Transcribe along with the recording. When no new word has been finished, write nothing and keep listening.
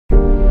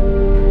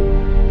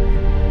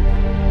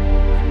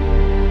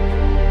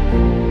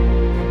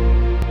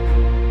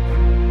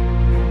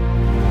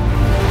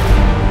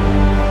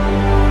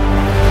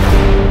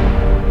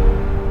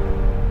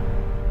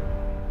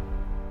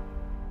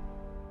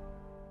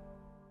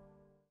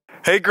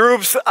Hey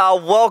groups,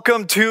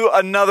 welcome to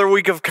another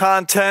week of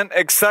content.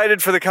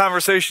 Excited for the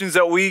conversations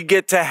that we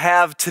get to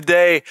have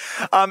today.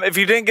 If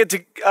you didn't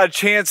get a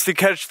chance to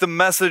catch the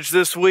message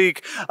this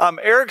week,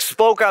 Eric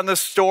spoke on the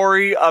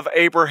story of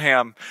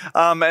Abraham.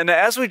 And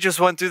as we just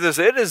went through this,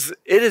 it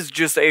is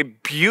just a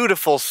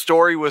beautiful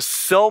story with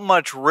so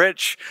much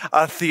rich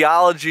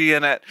theology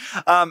in it.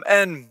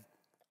 And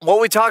what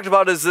we talked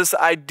about is this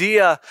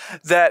idea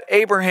that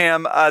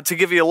Abraham, to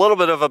give you a little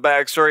bit of a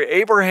backstory,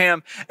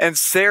 Abraham and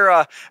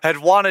Sarah had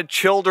wanted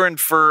children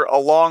for a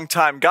long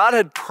time. God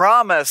had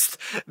promised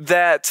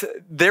that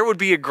there would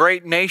be a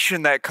great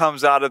nation that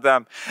comes out of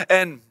them.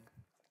 And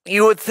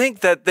you would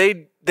think that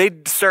they'd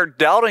start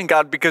doubting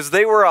God because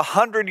they were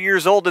 100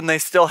 years old and they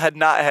still had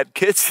not had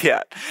kids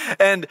yet.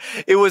 And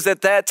it was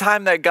at that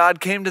time that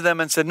God came to them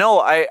and said, no,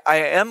 I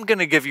am going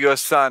to give you a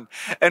son.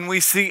 And we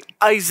see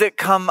Isaac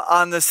come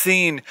on the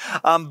scene.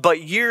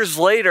 But years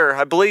later,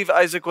 I believe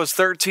Isaac was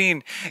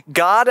 13,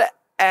 God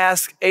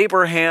asked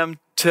Abraham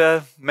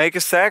to make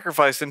a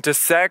sacrifice and to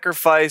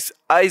sacrifice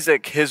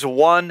Isaac, his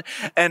one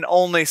and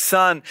only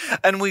son.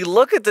 And we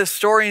look at this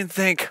story and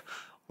think,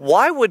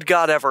 why would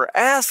God ever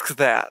ask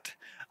that?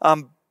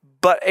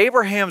 But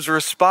Abraham's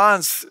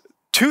response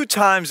 2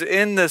 times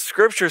in the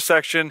scripture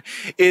section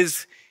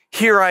is,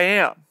 here I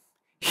am.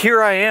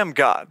 Here I am,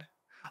 God.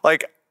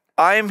 Like,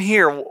 I am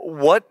here.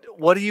 What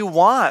do you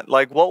want?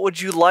 Like, what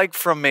would you like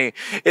from me?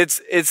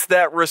 It's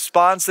that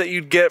response that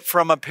you'd get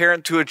from a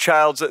parent to a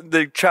child,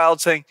 the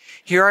child saying,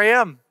 here I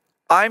am.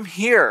 I'm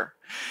here.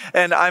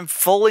 And I'm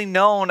fully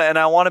known and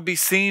I want to be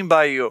seen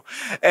by you.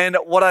 And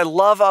what I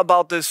love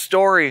about this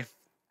story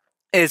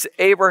is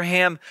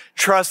Abraham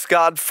trusts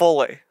God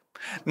fully.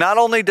 Not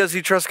only does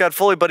he trust God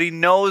fully, but he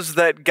knows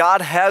that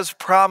God has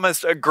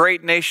promised a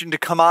great nation to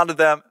come out of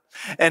them.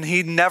 And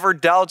he never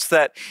doubts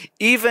that,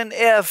 even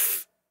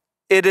if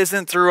it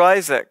isn't through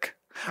Isaac.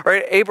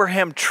 Right?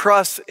 Abraham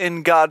trusts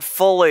in God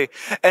fully.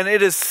 And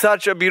it is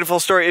such a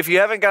beautiful story. If you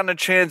haven't gotten a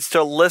chance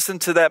to listen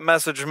to that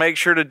message, make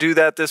sure to do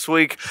that this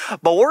week.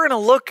 But we're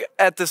going to look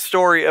at the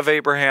story of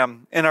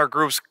Abraham in our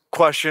group's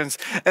questions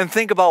and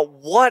think about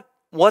what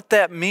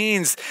that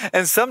means,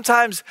 and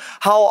sometimes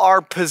how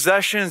our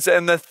possessions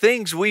and the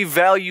things we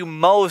value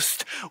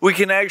most, we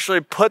can actually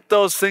put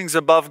those things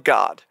above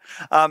God.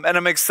 And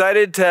I'm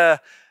excited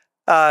to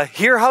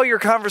hear how your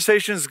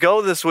conversations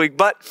go this week.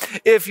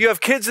 But if you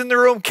have kids in the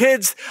room,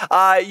 kids,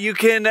 you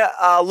can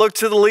look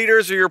to the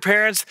leaders or your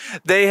parents.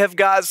 They have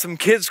got some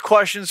kids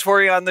questions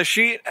for you on the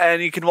sheet,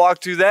 and you can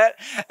walk through that.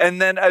 And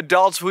then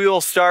adults, we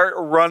will start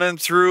running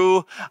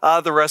through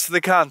the rest of the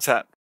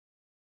content.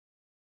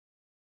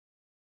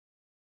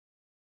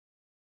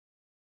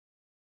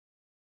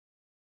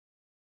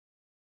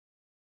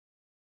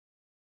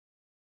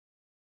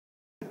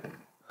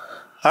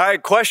 All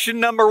right, question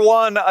number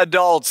 1,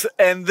 adults,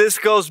 and this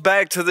goes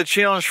back to the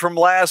challenge from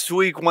last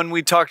week when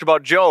we talked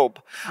about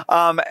Job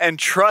and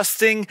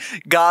trusting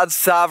God's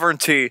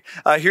sovereignty.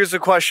 Here's the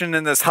question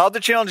in this. How'd the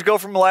challenge go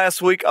from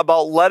last week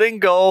about letting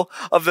go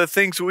of the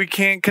things we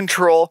can't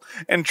control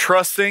and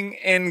trusting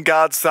in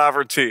God's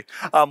sovereignty?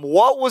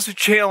 What was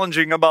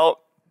challenging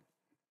about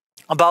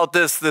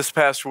this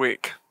past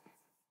week?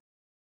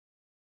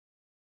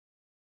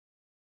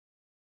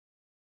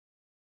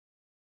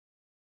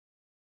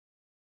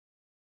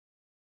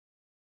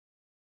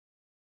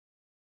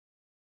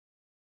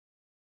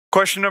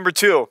 Question number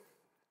 2.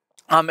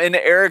 In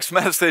Eric's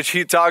message,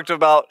 he talked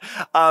about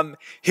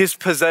his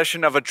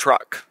possession of a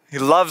truck. He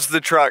loves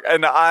the truck,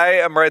 and I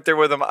am right there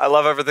with him. I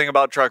love everything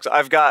about trucks.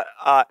 I've got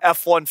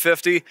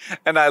F-150,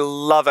 and I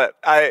love it.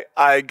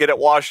 I get it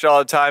washed all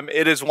the time.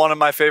 It is one of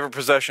my favorite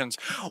possessions.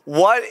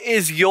 What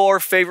is your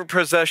favorite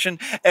possession,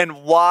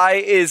 and why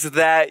is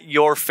that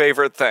your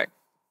favorite thing?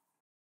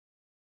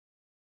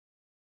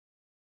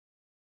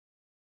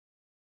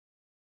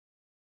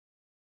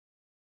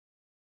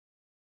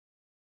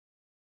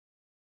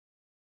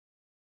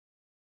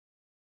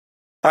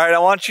 All right, I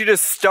want you to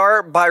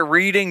start by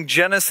reading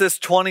Genesis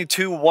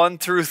 22, 1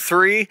 through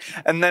 3,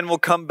 and then we'll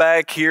come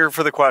back here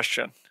for the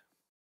question.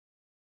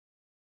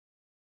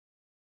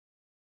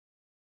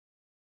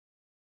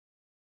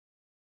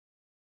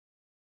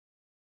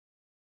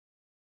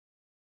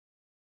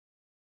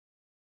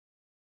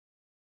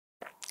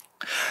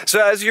 So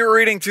as you're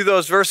reading through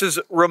those verses,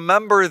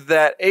 remember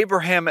that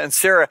Abraham and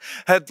Sarah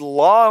had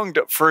longed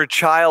for a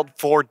child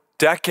for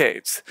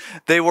decades.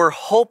 They were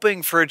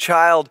hoping for a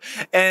child,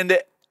 and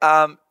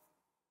at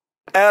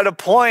a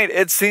point,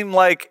 it seemed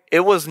like it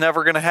was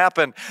never going to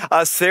happen.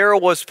 Sarah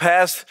was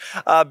past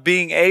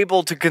being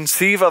able to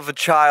conceive of a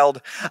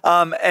child,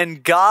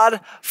 and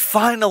God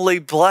finally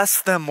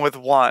blessed them with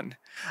one.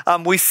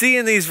 We see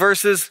in these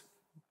verses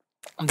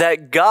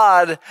that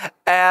God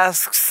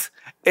asks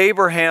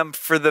Abraham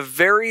for the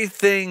very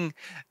thing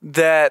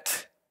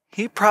that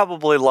he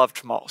probably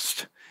loved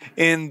most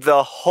in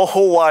the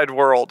whole wide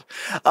world.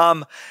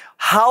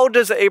 How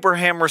does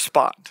Abraham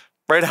respond?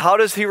 Right? How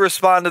does he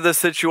respond to the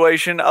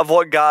situation of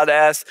what God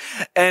asks?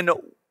 And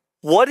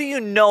what do you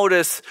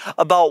notice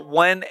about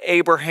when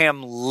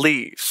Abraham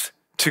leaves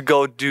to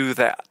go do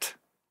that?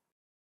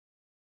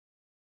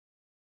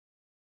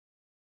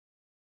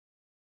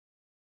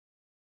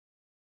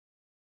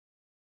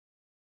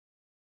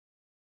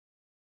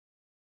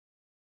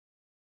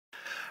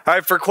 All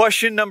right, for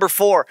question number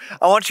 4,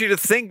 I want you to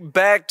think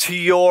back to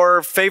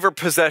your favorite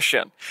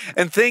possession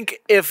and think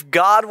if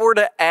God were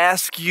to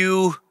ask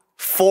you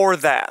for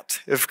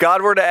that, if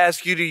God were to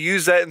ask you to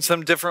use that in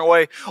some different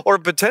way or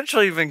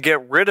potentially even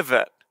get rid of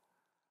it,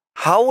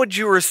 how would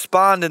you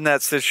respond in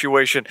that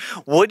situation?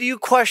 Would you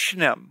question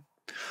him?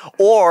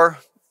 Or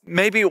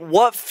maybe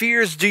what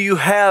fears do you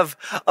have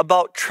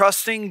about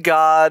trusting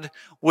God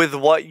with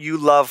what you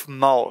love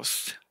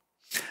most?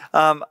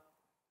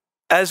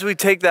 As we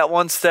take that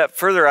one step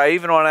further, I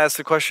even want to ask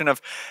the question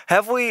of,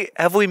 have we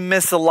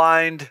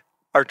misaligned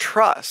our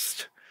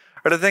trust?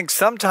 Or I think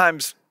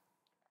sometimes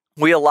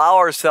we allow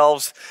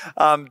ourselves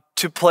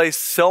to place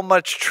so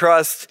much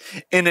trust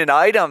in an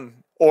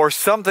item or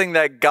something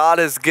that God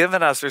has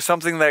given us or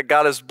something that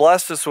God has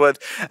blessed us with,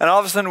 and all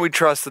of a sudden we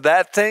trust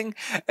that thing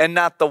and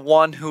not the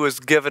one who has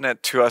given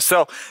it to us.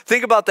 So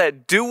think about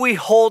that. Do we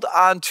hold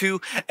on to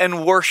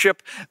and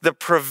worship the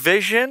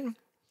provision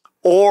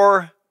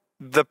or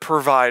the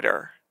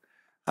provider?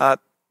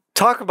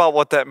 Talk about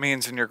what that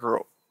means in your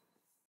group.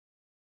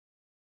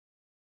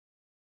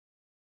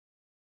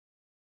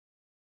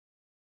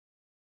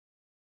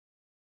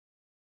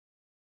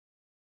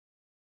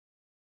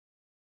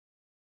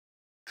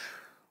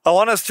 I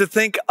want us to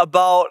think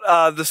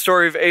about the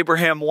story of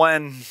Abraham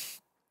when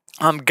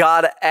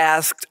God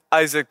asked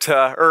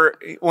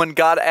when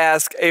God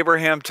asked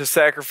Abraham to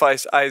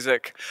sacrifice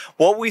Isaac.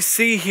 What we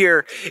see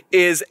here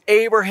is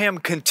Abraham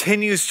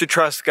continues to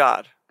trust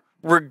God,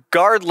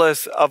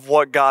 regardless of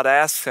what God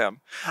asks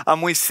him.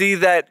 We see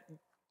that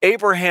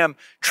Abraham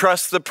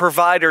trusts the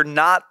provider,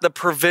 not the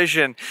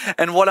provision.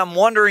 And what I'm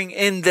wondering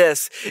in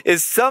this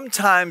is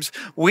sometimes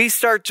we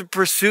start to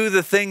pursue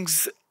the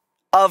things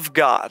of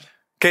God.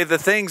 Okay, the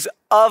things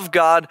of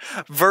God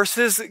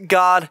versus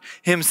God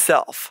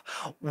himself.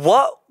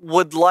 What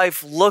would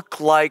life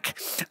look like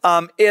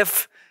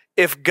if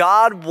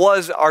God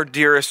was our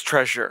dearest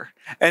treasure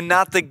and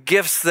not the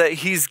gifts that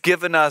he's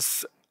given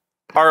us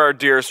are our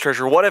dearest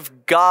treasure? What if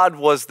God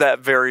was that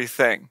very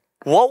thing?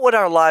 What would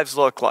our lives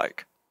look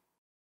like?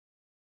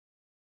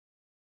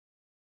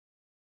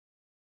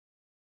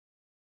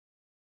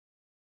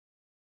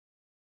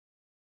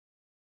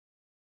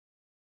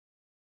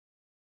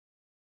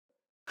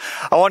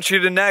 I want you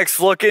to next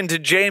look into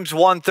James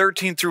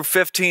 1:13 through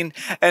 15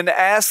 and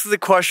ask the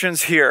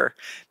questions here.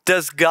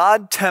 Does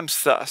God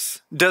tempt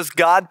us? Does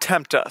God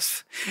tempt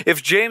us?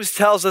 If James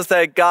tells us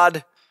that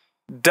God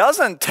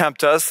doesn't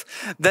tempt us,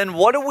 then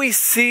what do we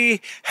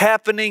see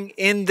happening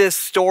in this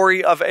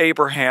story of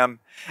Abraham?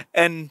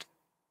 And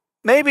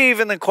maybe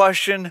even the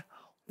question,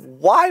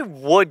 why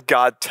would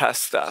God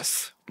test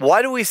us?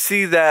 Why do we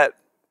see that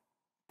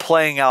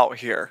playing out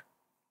here?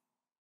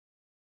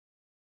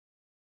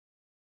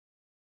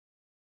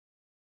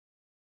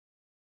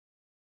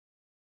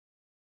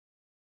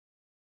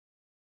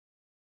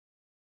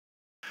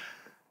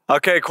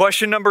 Okay,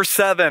 question number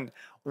 7.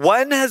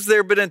 When has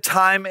there been a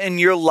time in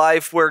your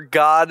life where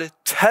God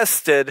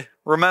tested,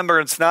 remember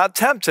it's not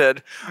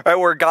tempted, right,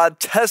 where God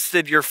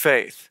tested your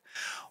faith?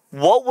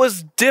 What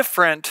was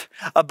different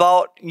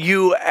about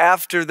you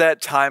after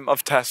that time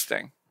of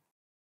testing?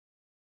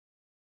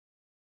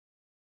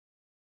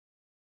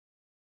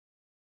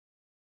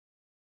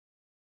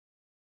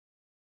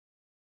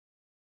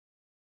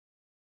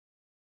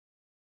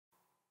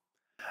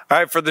 All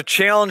right, for the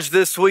challenge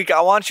this week, I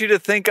want you to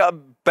think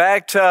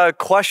back to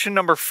question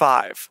number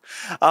 5.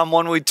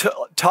 When we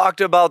talked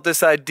about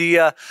this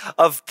idea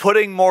of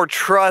putting more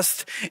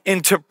trust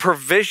into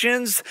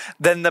provisions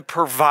than the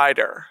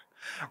provider,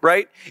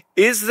 right?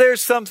 Is there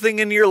something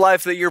in your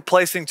life that you're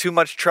placing too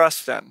much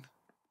trust in?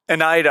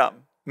 An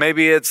item.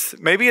 Maybe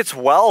it's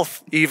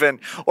wealth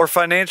even, or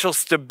financial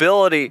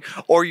stability,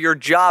 or your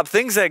job,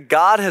 things that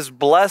God has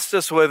blessed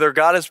us with or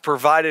God has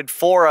provided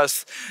for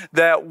us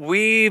that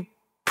we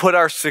put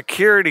our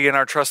security and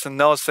our trust in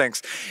those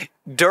things.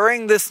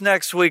 During this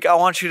next week, I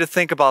want you to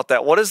think about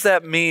that. What does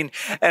that mean?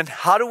 And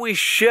how do we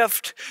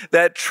shift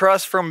that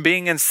trust from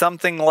being in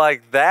something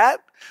like that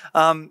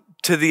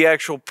to the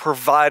actual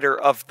provider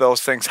of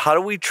those things? How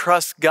do we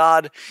trust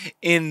God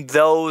in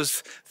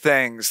those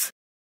things?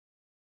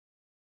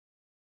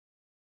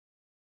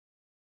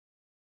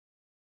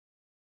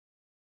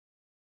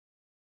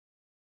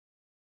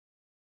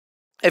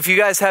 If you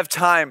guys have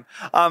time,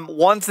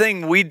 one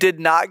thing we did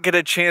not get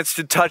a chance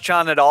to touch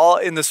on at all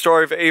in the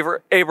story of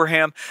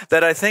Abraham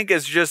that I think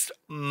is just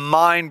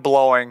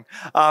mind-blowing,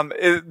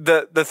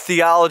 the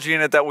theology in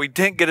it that we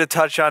didn't get to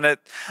touch on it,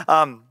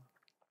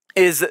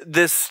 is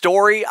this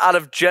story out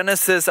of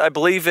Genesis. I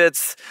believe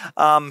it's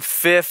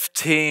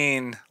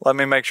 15. Let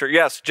me make sure.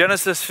 Yes,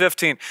 Genesis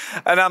 15.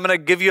 And I'm going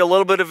to give you a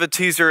little bit of a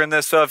teaser in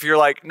this. So if you're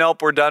like,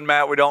 nope, we're done,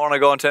 Matt, we don't want to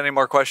go into any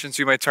more questions,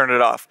 you may turn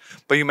it off.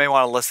 But you may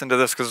want to listen to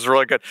this because it's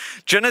really good.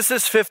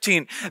 Genesis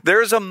 15,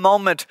 there's a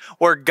moment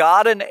where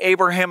God and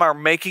Abraham are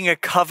making a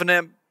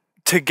covenant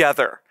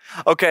together.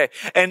 Okay,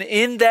 and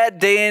in that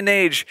day and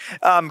age,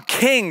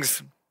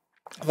 kings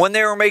when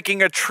they were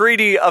making a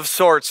treaty of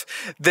sorts,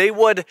 they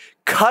would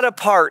cut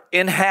apart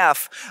in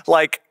half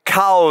like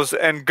cows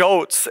and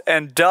goats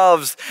and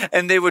doves,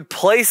 and they would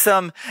place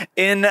them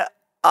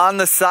on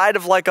the side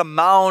of like a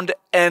mound,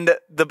 and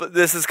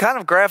this is kind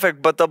of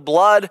graphic, but the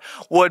blood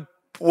would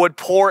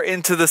pour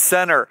into the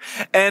center.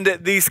 And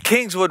these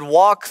kings would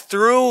walk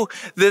through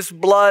this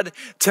blood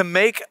to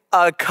make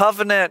a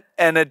covenant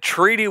and a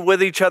treaty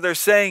with each other,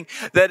 saying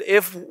that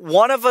if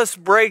one of us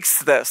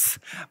breaks this,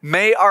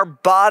 may our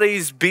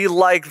bodies be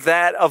like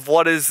that of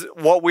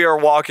what we are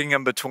walking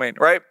in between,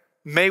 right?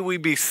 May we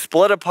be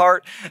split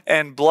apart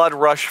and blood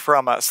rush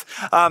from us.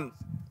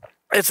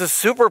 It's a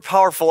super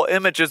powerful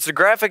image. It's a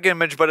graphic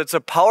image, but it's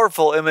a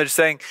powerful image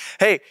saying,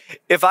 hey,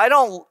 if I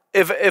don't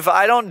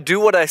do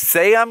what I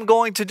say I'm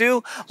going to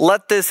do,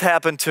 let this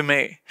happen to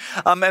me.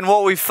 And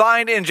what we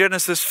find in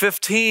Genesis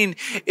 15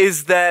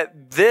 is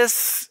that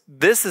this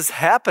is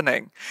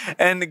happening.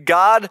 And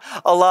God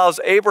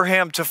allows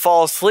Abraham to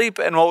fall asleep.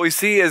 And what we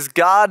see is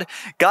God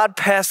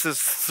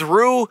passes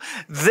through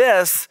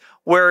this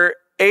where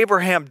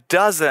Abraham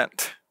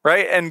doesn't,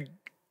 right? And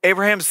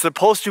Abraham's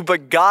supposed to,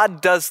 but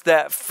God does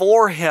that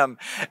for him.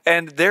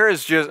 And there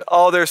is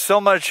there's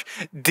so much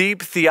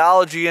deep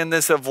theology in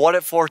this of what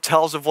it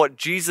foretells of what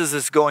Jesus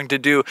is going to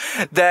do,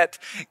 that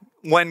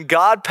when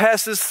God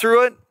passes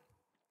through it,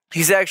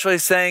 he's actually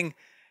saying,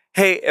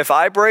 hey, if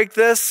I break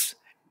this,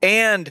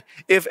 and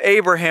if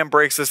Abraham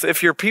breaks this,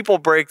 if your people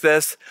break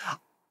this,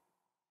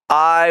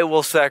 I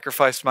will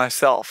sacrifice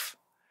myself.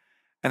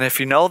 And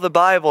if you know the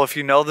Bible, if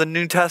you know the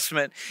New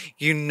Testament,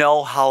 you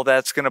know how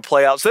that's going to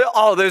play out.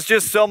 So, there's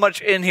just so much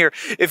in here.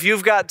 If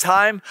you've got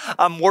time,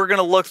 we're going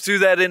to look through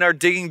that in our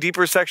Digging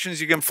Deeper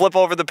sections. You can flip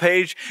over the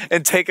page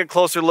and take a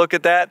closer look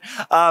at that.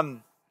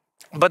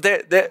 But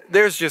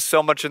there's just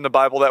so much in the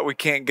Bible that we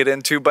can't get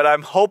into. But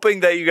I'm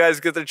hoping that you guys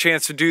get the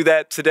chance to do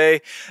that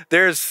today.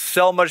 There's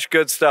so much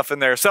good stuff in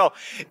there. So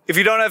if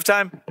you don't have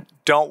time,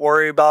 don't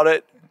worry about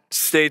it.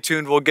 Stay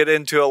tuned. We'll get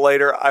into it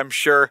later, I'm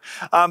sure.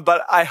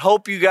 But I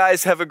hope you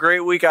guys have a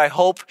great week. I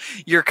hope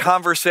your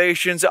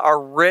conversations are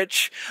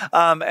rich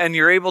and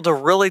you're able to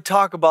really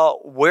talk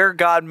about where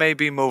God may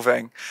be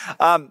moving.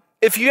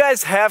 If you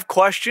guys have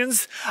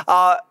questions,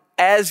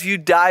 as you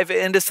dive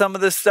into some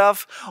of this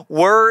stuff,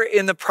 we're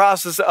in the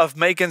process of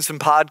making some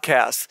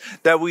podcasts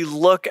that we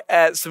look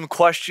at some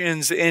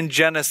questions in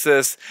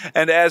Genesis.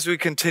 And as we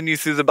continue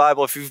through the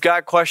Bible, if you've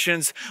got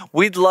questions,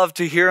 we'd love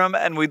to hear them,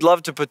 and we'd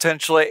love to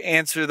potentially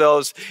answer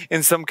those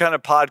in some kind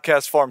of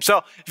podcast form.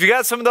 So if you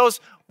got some of those,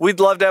 we'd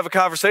love to have a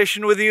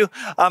conversation with you.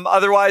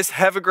 Otherwise,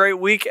 have a great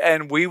week,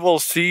 and we will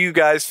see you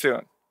guys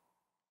soon.